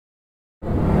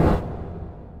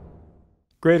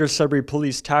Greater Sudbury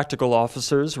Police tactical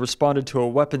officers responded to a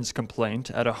weapons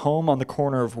complaint at a home on the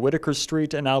corner of Whittaker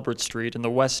Street and Albert Street in the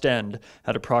West End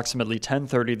at approximately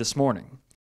 10:30 this morning.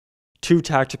 2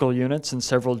 tactical units and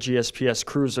several GSPS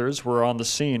cruisers were on the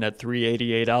scene at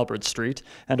 388 Albert Street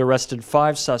and arrested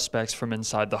 5 suspects from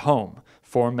inside the home,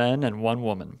 4 men and 1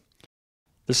 woman.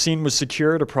 The scene was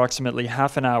secured approximately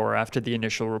half an hour after the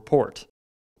initial report.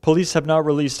 Police have not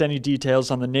released any details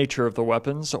on the nature of the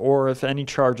weapons or if any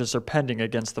charges are pending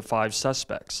against the 5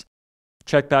 suspects.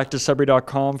 Check back to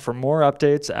Sudbury.com for more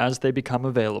updates as they become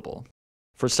available.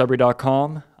 For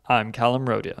Sudbury.com, I'm Callam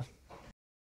Rodya.